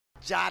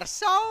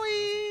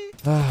Jarsoy!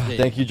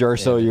 Thank you,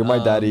 Jarso. You're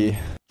my daddy.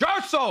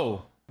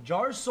 Jarso!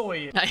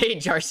 Jarsoy. I hate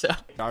Jarso.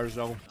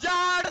 Jarso.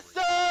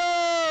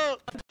 Jarso!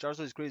 Jarso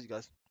is crazy,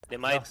 guys. They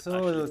might.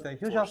 Jarso,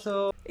 thank you,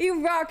 Jarso.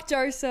 You rock,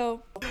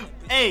 Jarso.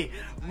 Hey,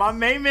 my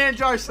main man,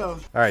 Jarso.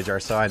 Alright,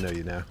 Jarso, I know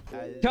you now.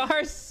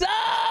 Jarso!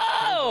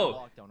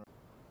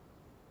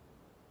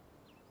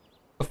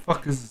 The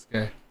fuck is this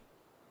guy?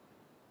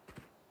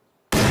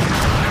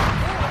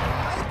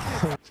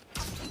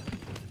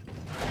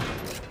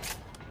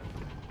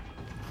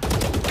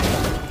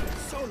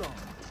 So long.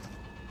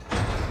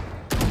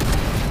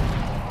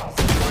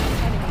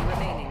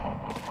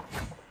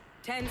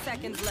 10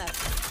 seconds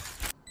left.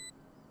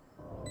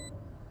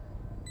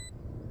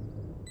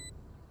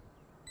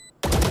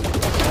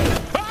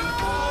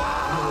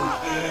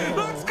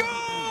 Let's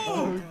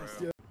go!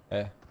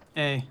 Hey.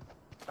 Hey.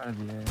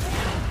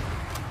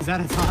 Is that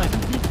a time?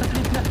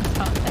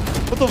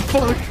 What the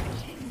fuck?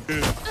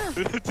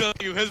 I'm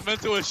telling you, his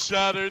mental is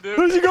shattered, dude.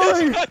 Where's he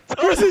going?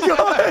 Where's he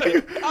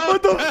going?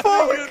 What the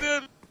fuck?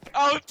 You,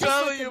 I'm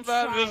telling you,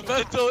 man, his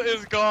mental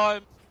is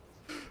gone.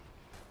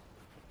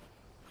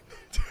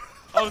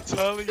 I'm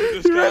telling you,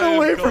 this He guy ran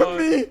away is from gone.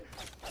 me.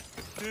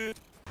 Dude.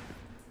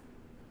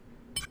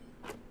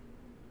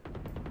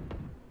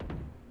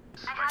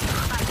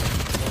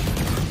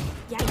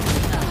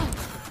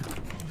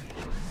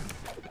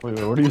 Wait,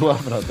 what are you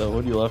laughing at though?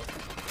 What are you laughing?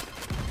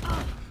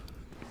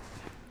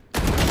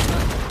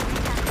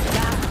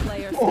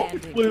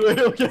 Wait,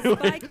 okay,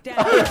 wait.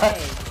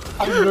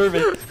 I'm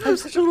nervous. I'm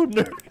such a little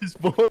nervous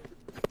boy.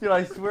 Dude,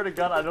 I swear to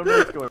God, I don't know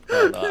what's going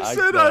on. You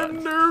said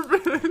I'm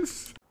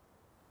nervous.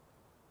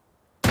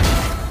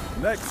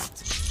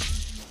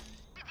 Next.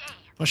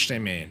 Push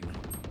them in.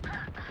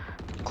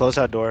 Close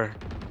that door.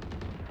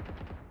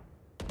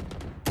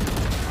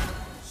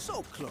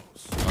 So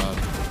close.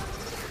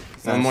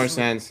 One more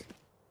sense.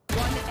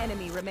 One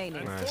enemy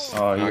remaining. Nice.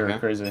 Oh, you're Okay.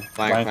 crazy.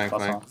 Flank.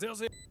 Awesome.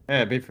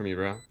 Yeah, bait for me,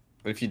 bro.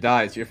 But if you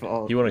die, it's your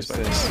fault. You won't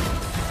expect this.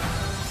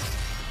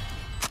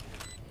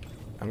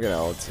 I'm gonna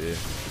ult too.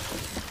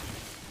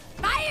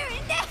 Fire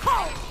in the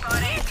hole!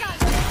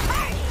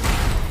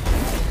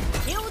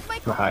 Here with my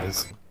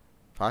Nice.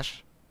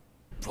 Flash.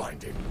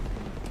 Blinding.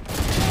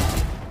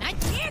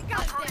 here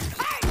goes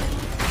the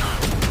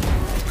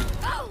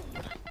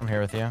I'm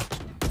here with you.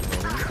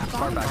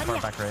 Far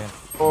back, right.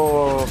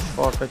 Oh,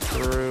 fuck, I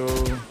threw.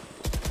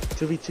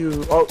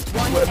 2v2. Oh,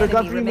 they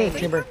got 3 mid,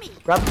 Chamber.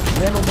 Grab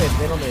Vandal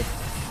mid.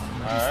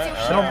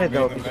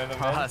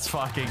 Alright. Let's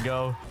fucking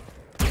go.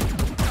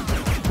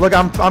 Look,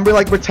 I'm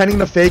like pretending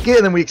to fake it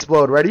and then we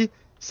explode. Ready?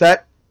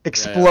 Set.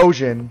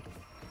 Explosion.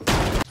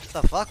 What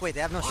the fuck? Wait,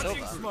 they have no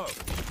Sova.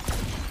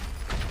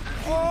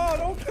 Oh,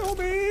 don't kill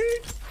me!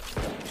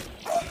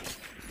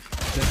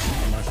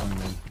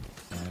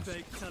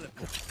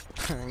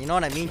 You know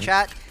what I mean,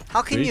 chat?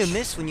 How can you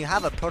miss when you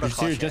have a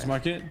protocol share? Just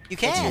mark it. You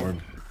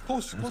can.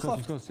 Close,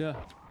 Yeah.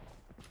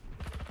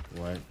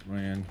 White,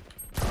 ran.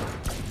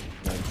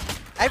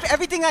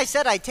 Everything I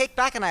said, I take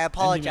back and I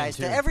apologize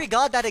to every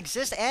god that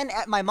exists and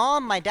my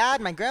mom, my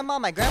dad, my grandma,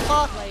 my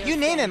grandpa. You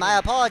name him, I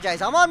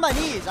apologize. I'm on my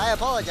knees. I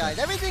apologize.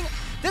 Everything.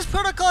 This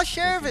protocol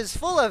sheriff is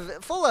full of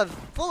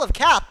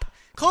cap,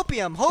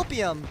 copium,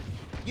 hopium.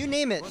 You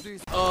name it.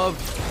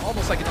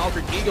 Almost like an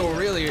alter ego,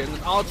 really. An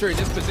alter in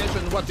this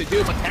position, what to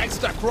do. But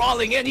Hexta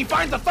crawling in. He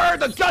finds the third,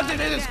 the judge in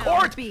his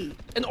court.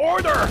 An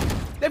order.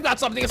 They've got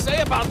something to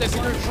say about this.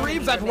 He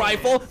retrieves that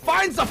rifle,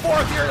 finds the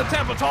fourth here in the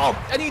temple hall,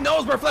 and he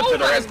knows where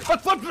Flipshooter is.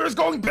 But Flipshooter is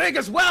going big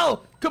as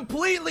well.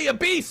 Completely a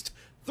beast.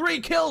 3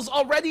 kills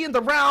already in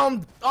the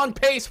round, on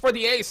pace for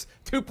the ace.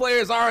 2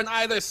 players are on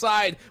either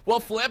side. Will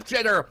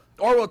Flipshooter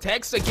or will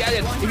Hexta get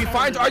it? If he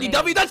finds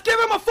RDW, let's give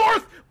him a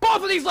 4th.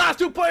 Both of these last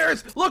 2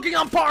 players looking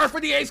on par for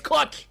the ace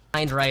clutch.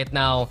 Right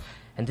now,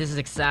 and this is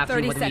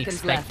exactly what we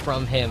expect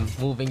from him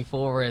moving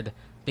forward.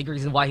 Big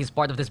reason why he's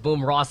part of this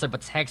boom roster,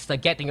 but Hexta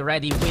getting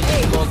ready with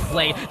the smoke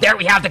play. There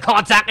we have the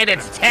contact, and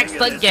it's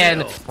Hexta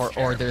again for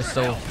order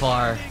so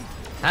far.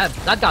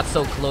 That got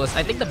so close.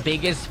 I think the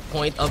biggest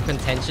point of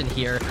contention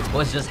here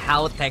was just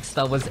how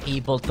Hexta was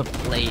able to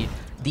play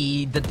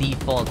the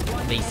default,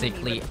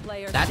 basically.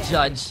 That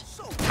judge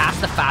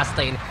past the fast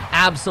lane,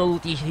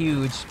 absolutely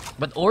huge.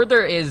 But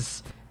Order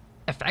is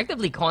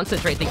effectively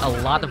concentrating a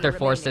lot of their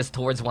forces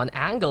towards one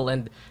angle,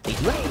 and they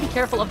do have to be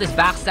careful of this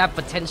backstab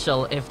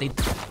potential if they...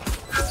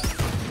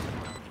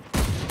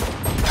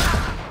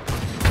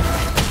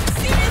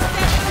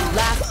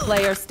 Last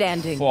player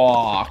standing.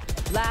 Fuck.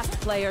 Last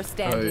player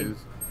standing.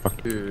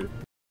 Fuck, dude.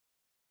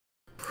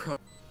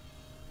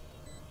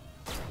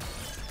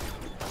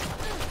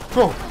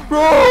 Bro!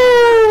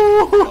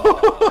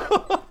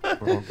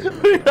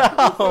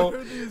 Ow!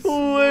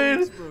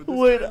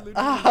 Wait,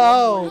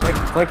 ow!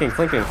 Flanking.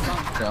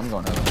 Yeah, I'm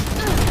going heaven.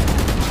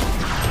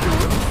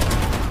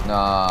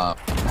 Nah.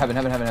 Heaven.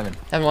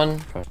 Heaven one.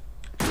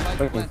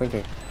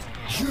 Flanking.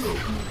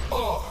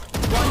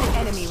 One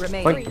enemy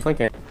remaining.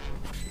 Flanking.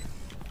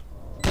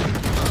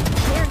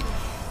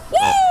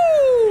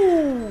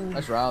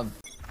 Nice round.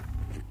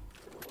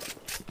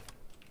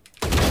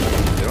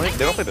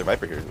 don't play the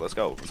Viper here. Let's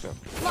go. Let's go.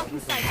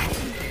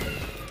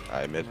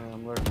 Alright, mid.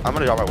 I'm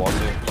gonna drop my wall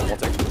too. Wall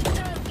take.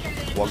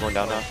 Wall going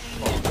down now.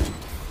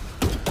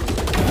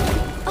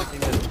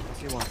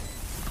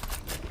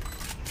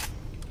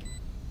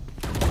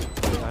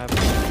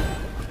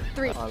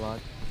 Three.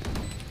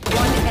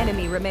 One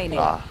enemy remaining.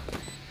 Ah.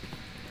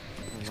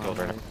 He's killed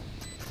right now.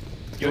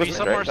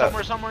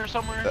 Somewhere.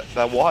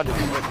 That wall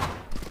didn't win.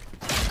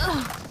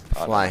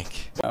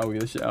 Flank. Owie,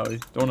 this shit, owie.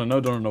 Don't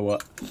wanna know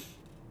what.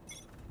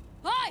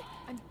 Hi!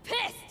 I'm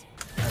pissed!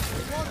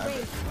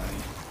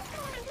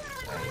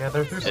 Yeah,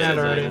 they're through sand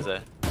already.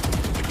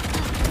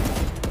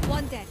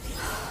 One dead.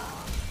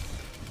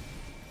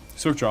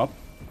 Smoke drop.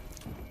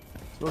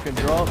 Smoke and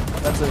drop.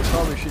 That's a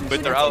probably shitty.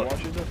 But they're out.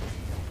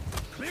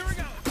 Clearing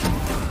out.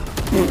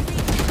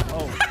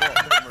 Oh,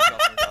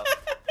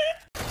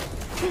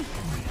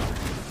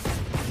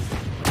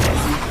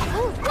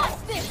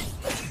 What's this?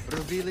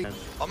 Revealing.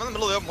 I'm in the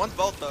middle of them. One's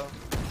both though.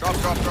 Drop.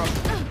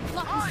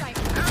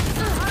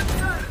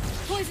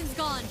 Poison's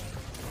gone.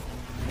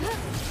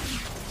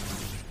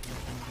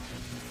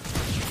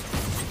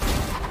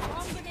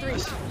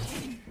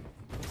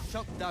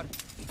 Shot down.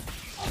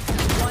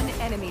 One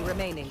enemy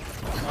remaining.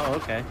 Oh,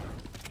 okay.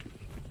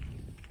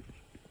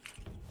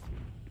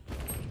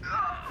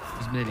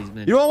 He's mid.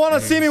 You don't want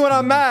to see me when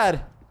I'm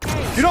mad.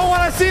 You don't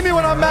want to see me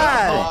when I'm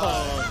mad.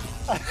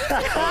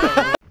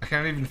 I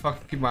can't even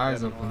fucking keep my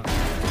eyes open.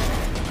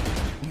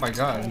 Oh my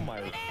god. Oh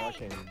my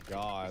fucking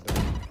god.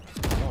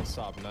 Don't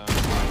stop now.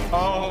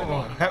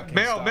 Oh,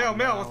 Mail,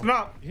 what's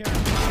up?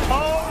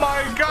 Oh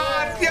my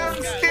god, young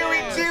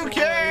Stewie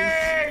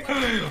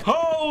 2K!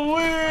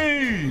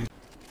 Holy!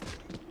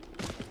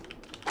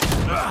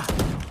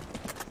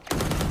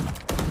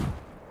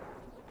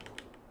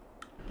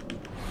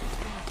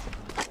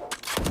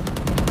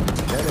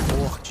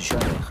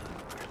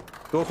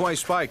 Tô com a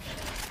Spike.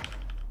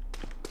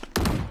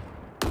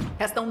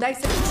 Restam 10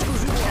 segundos pro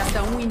jogo.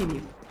 Resta um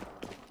inimigo.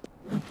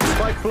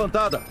 Spike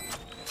plantada.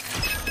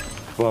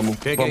 Vamos.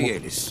 Peguei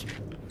eles.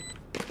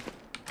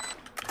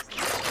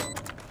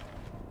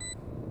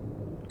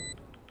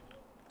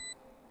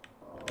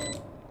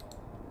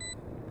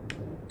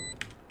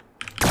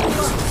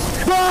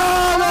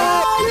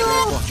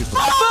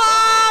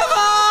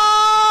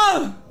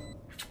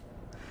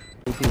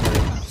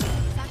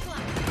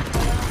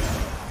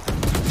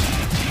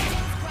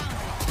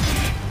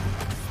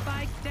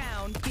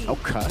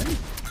 Okay.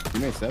 You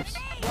made steps.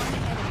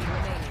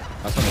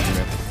 That's not what you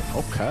meant.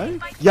 Okay.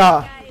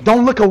 Yeah,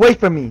 don't look away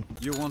from me.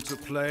 You want to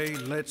play?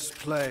 Let's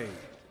play.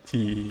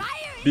 T.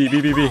 B.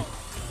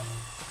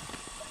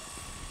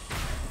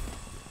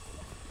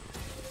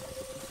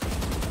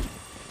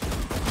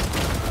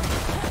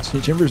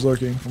 See, Chamber's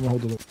lurking. I'm gonna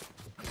hold the look.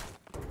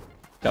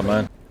 Come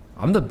on.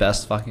 I'm the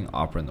best fucking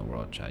opera in the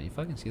world, chat. You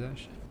fucking see that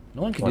shit?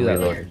 No one can do that.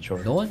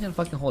 No one can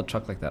fucking hold a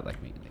truck like that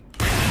like me.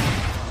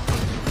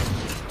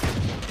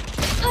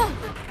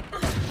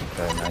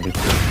 Okay, 92.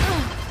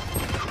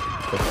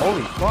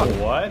 Holy fuck.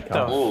 What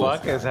the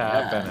fuck is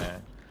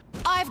happening?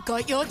 I've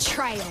got your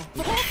trail.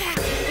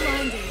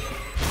 Blinded.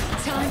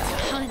 Time to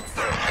hunt.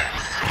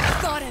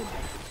 Got him.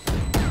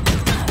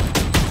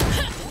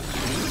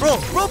 Bro!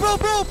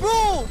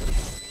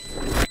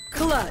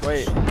 Clutch.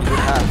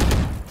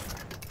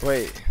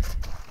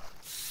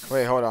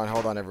 Wait, hold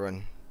on,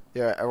 everyone.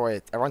 Yeah,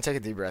 wait. Everyone take a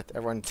deep breath.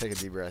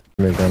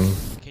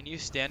 Can you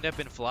stand up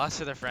and floss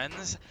with their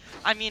friends?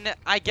 I mean,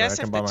 I guess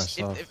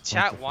if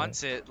chat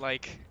wants it,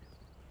 like.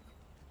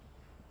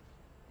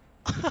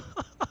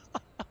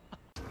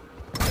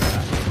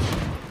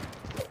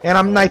 And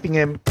I'm knifing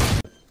him.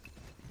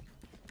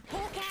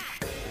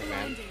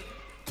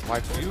 Why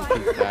do you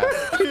do that?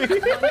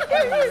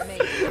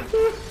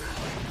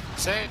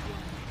 Say it.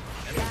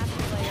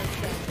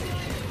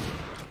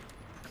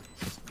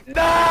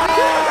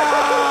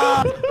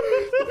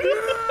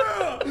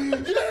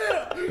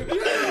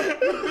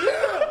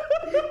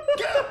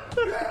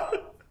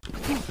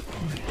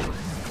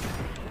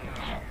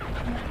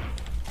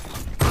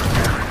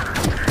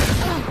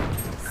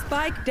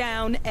 Spike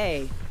down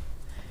A.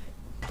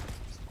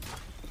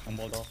 I'm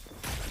balled off.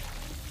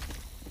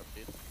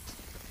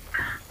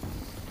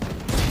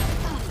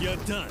 You're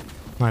done.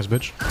 Nice,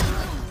 bitch.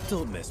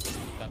 Don't miss me.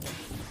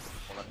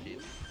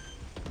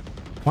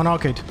 One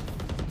arcade.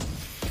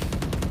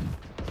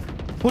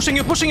 Pushing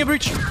you,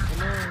 breach.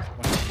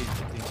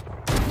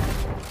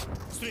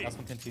 Last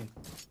one canteen.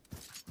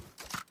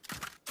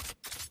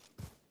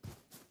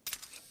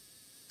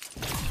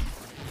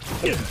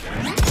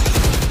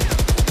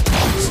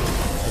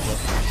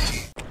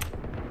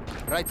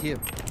 Right here.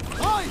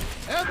 I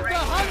am the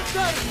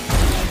hunter.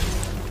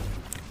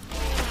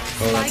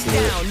 Spike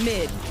down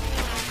mid.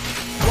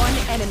 One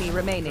enemy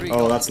remaining.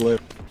 Oh, that's lit.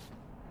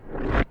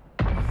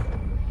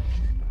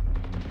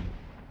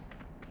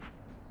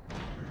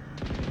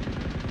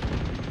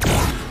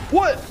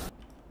 What?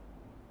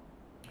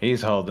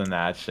 He's holding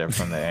that shit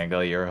from the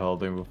angle you were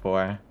holding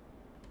before.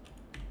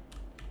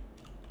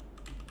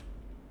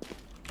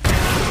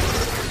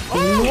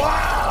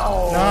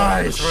 Wow!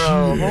 Nice,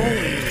 bro.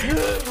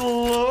 Good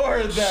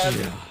lord, that.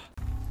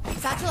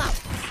 Satchel out.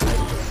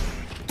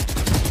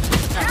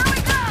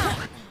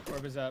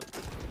 Orb is up.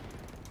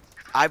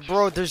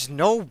 Bro, there's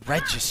no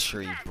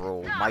registry,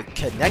 bro. My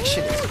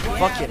connection is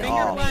fucking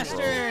off,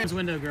 bro.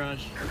 Window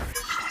garage.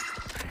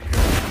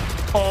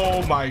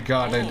 Oh my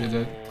god, I did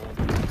it.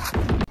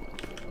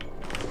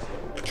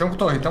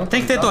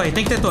 Tem que ter torre,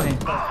 tem que ter torre.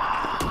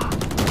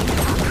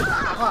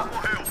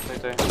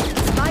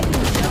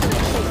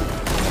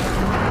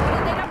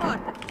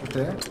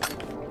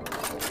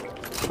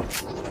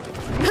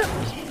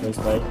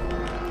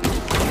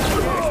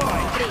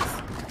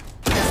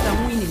 Resta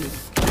um inimigo.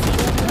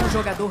 Um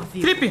jogador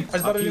vivo. Clipe!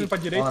 Faz barulhinho pra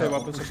direita, eu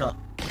vou puxar.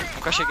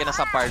 Nunca cheguei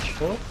nessa parte.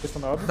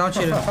 Dá um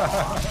tiro.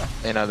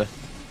 Tem nada.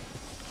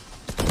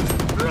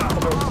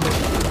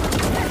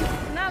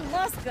 Na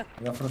mosca.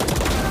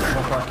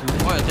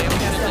 Olha, eu tenho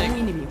Um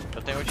inimigo.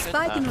 Eu tenho ult.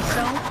 Spike no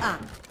chão, A.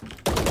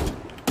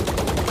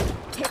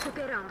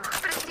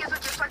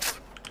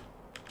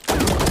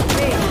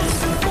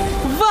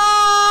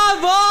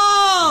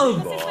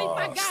 Vamos! Você foi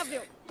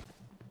impagável.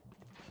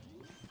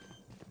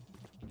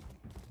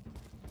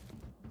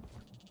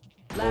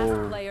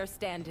 Last player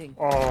standing.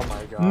 Oh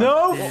my god.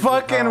 No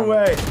fucking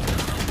way.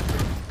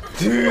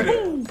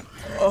 Dude.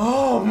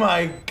 Oh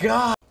my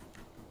god.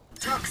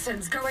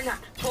 Toxins going up.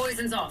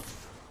 Poisons off.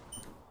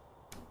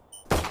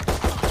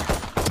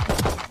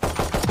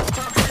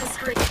 Toxins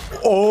screen.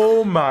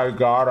 Oh my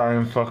god, I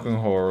am fucking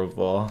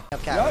horrible.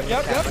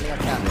 Yep.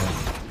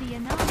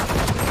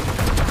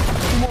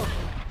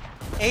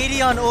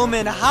 80 on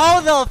Omen. How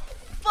the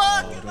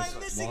fuck am I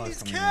missing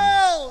these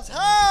kills?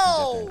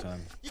 How?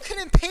 You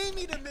couldn't pay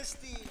me to miss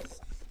these.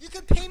 You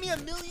could pay me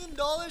 $1 million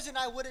and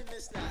I wouldn't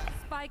miss that.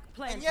 Spike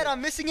planted. And yet I'm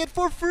missing it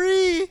for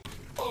free.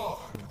 No!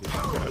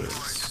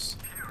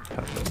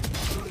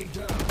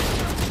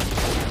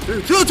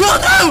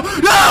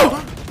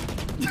 Stop!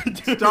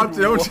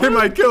 Don't take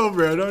my kill,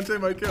 bro. Don't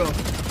take my kill.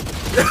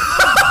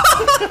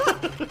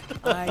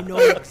 I know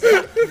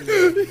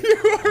exactly.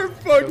 You are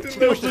fucked in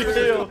the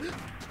kill.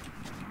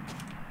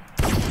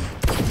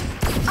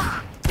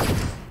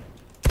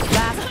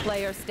 Last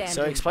player standing.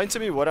 So explain to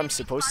me what I'm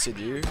supposed to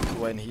do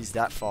when he's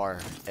that far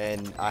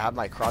and I have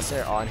my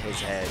crosshair on his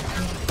head.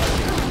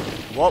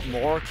 What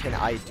more can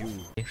I do?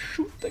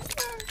 Shoot the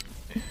guy.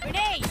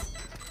 Grenade.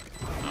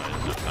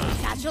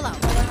 Satchel out.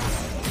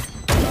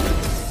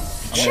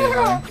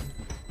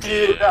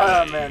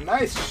 Yeah, man.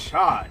 Nice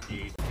shot,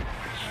 dude.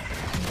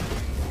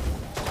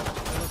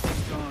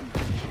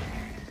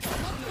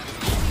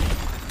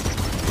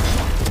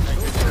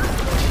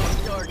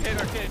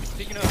 Arcade.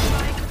 Speaking of.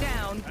 Spike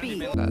down B.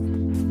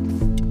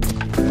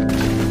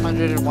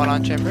 101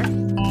 on chamber.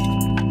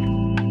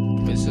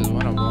 This is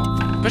one of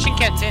them. Pushing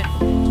canteen.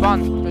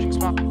 Spawn. Pushing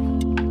spawn.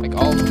 Like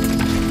all of them.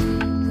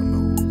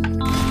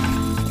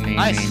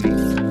 Nice.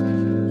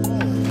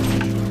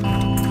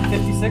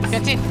 56.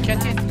 Canteen.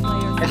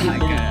 Oh my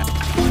god.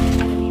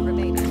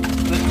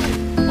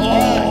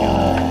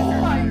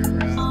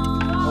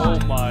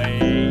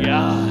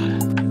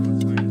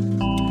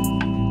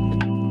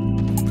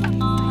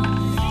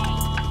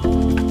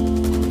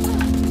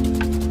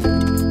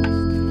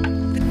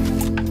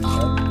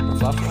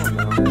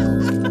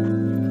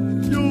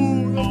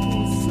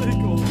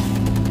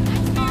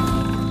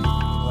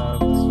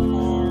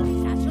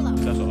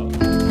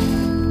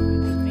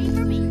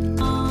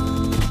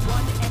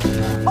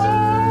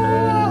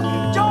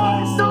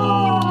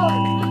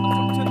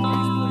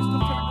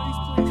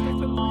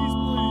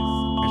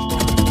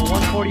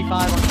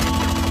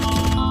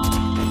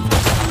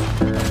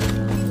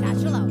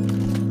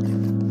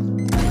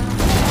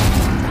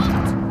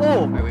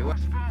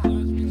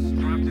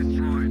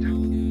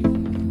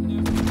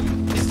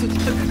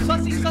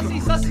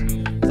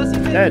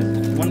 Dead.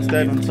 One's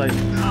dead on site.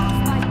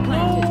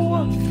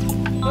 No!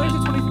 Where is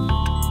it? 20?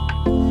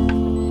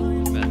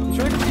 He's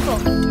trying to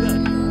default.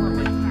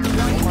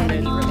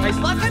 Nice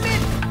luck, I'm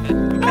in!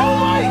 Oh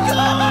my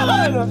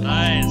god!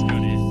 Nice,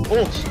 Cody.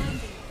 Ult.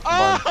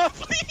 Oh,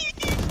 please!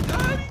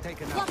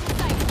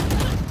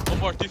 One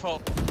more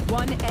default.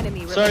 One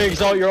enemy. Sorry,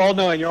 Exalt. You're all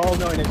knowing. Exalt.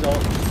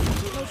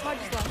 No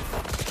charges left.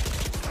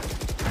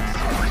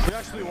 We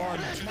actually won.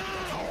 Oh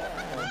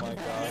my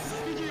god.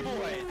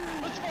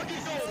 Let's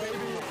fucking go,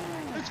 baby.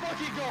 Let's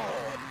fucking go.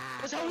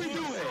 That's how we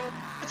do it.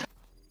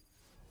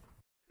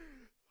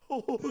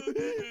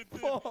 Holy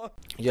fuck.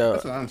 Yo,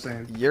 That's what I'm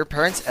saying. Your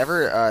parents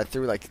ever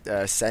threw like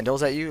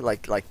sandals at you,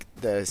 like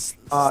the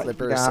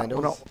slipper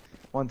sandals? No.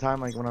 One time,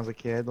 like when I was a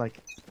kid,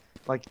 like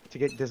to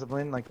get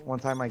disciplined, like one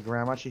time my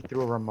grandma, she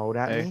threw a remote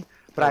at me,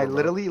 but I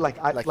literally look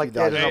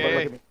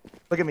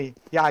at me.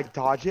 Yeah, I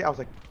dodged it. I was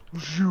like,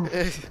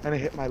 and it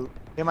hit my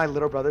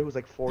little brother who's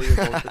like 4 years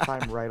old at the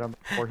time, right on the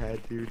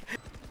forehead, dude.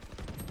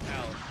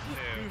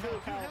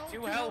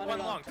 Two hell, one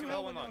long. Two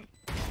hell, one long.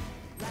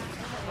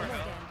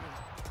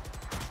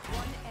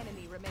 One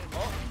enemy remaining.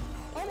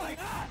 Oh my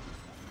god!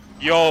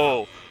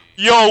 Yo,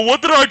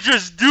 what did I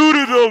just do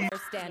to them?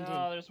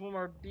 Oh, there's one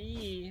more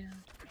B.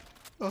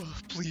 Oh,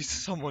 please,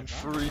 someone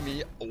free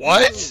me.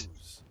 What?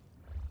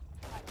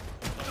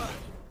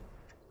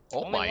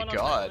 Oh my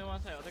god.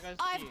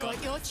 I've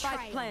got your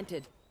trail.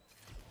 Planted.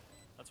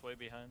 That's way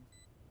behind.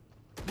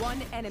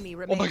 One enemy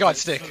remains. Oh my god,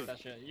 stick.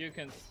 You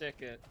can stick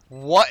it.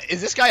 What?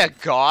 Is this guy a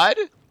god?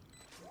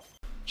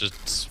 Just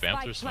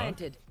spam through smoke.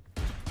 Planted.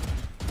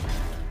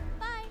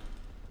 Bye.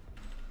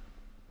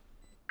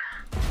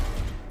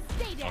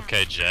 Stay down.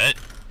 Okay, Jet.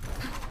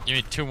 Give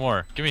me 2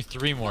 more. Give me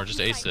 3 more. Just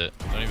ace it.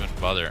 Don't even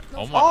bother.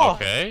 Oh my.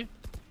 Okay.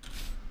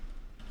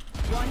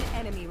 One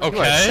enemy remains.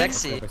 Okay.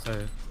 Sexy.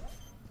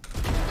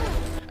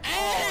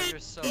 Oh, you're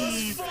so.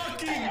 Let's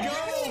fucking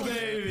go,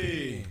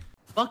 baby.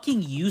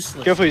 Fucking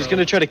useless. Careful, he's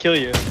gonna try to kill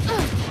you.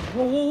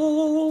 Whoa, whoa, whoa,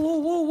 whoa, whoa,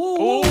 whoa, whoa,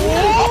 whoa.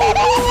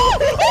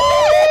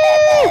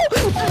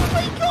 Oh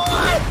my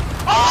god!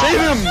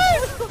 Save him!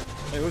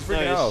 Hey, who's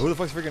freaking out? Who the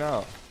fuck's freaking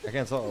out? I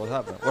can't tell. What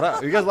happened?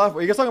 What? You guys laugh?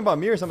 Are you guys talking about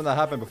me or something that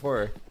happened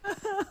before?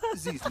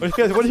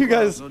 What are you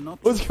guys?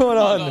 What's going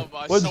on?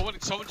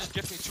 Someone just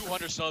gifted me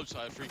 200 subs, so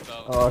I freaked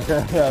out. Oh,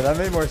 okay, yeah, that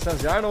made more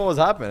sense. Yeah, I don't know what was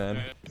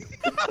happening.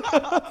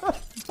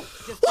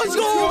 Let's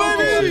go,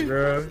 baby!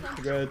 Bro.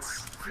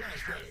 Congrats.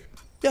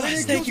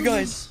 Yes, thank you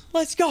guys.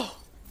 Let's go.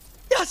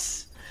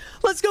 Yes.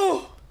 Let's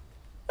go.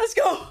 Let's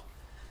go.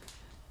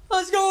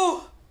 Let's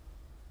go.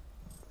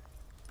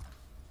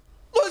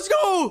 Let's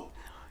go.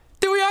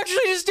 Did we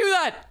actually just do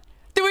that?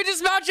 Did we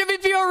just match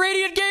MVP our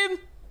Radiant game?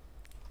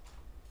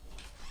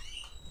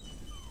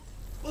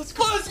 Let's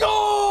go. Let's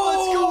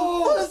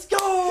go. Let's go.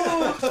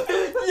 Let's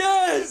go.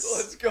 Yes.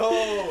 Let's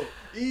go.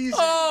 Easy.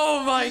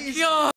 Oh my god.